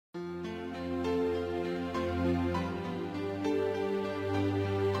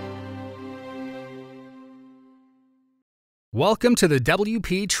Welcome to the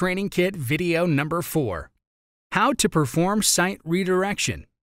WP Training Kit video number 4, How to Perform Site Redirection.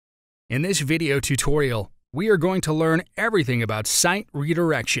 In this video tutorial, we are going to learn everything about site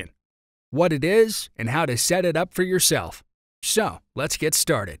redirection, what it is, and how to set it up for yourself. So, let's get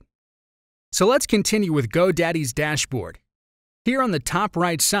started. So let's continue with GoDaddy's dashboard. Here on the top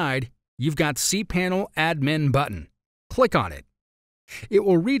right side, you've got cPanel Admin button. Click on it. It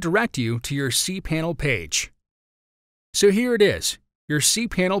will redirect you to your cPanel page. So here it is, your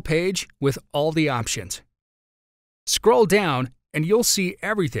cPanel page with all the options. Scroll down and you'll see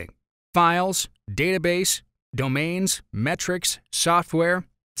everything: files, database, domains, metrics, software,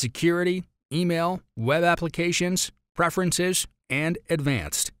 security, email, web applications, preferences, and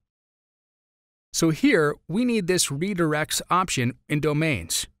advanced. So here we need this redirects option in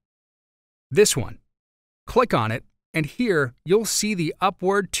domains. This one. Click on it. And here, you'll see the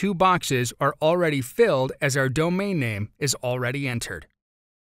upward 2 boxes are already filled as our domain name is already entered.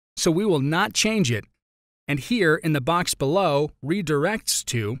 So we will not change it. And here in the box below, Redirects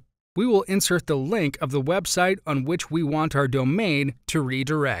to, we will insert the link of the website on which we want our domain to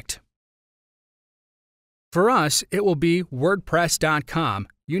redirect. For us, it will be WordPress.com.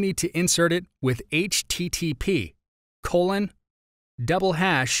 You need to insert it with http://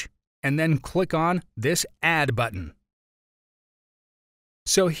 and then click on this Add button.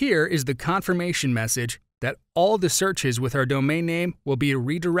 So here is the confirmation message that all the searches with our domain name will be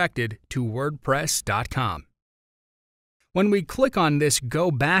redirected to WordPress.com. When we click on this Go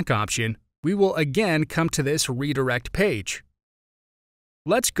Back option, we will again come to this redirect page.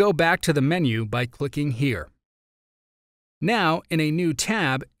 Let's go back to the menu by clicking here. Now, in a new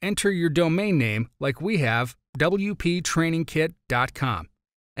tab, enter your domain name like we have, wptrainingkit.com,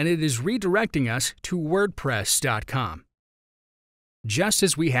 and it is redirecting us to WordPress.com. Just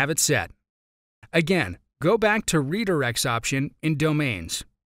as we have it set. Again, go back to Redirects option in Domains.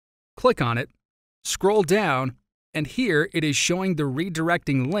 Click on it, scroll down, and here it is showing the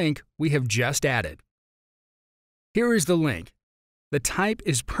redirecting link we have just added. Here is the link. The type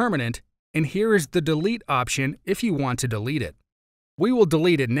is permanent, and here is the delete option if you want to delete it. We will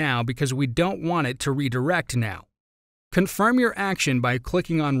delete it now because we don't want it to redirect now. Confirm your action by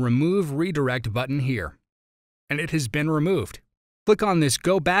clicking on Remove Redirect button here. And it has been removed. Click on this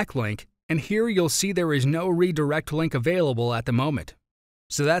Go Back link, and here you'll see there is no redirect link available at the moment.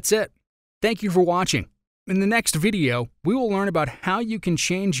 So that's it. Thank you for watching. In the next video, we will learn about how you can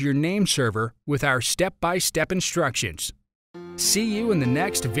change your name server with our step-by-step instructions. See you in the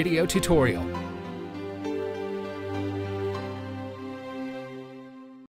next video tutorial.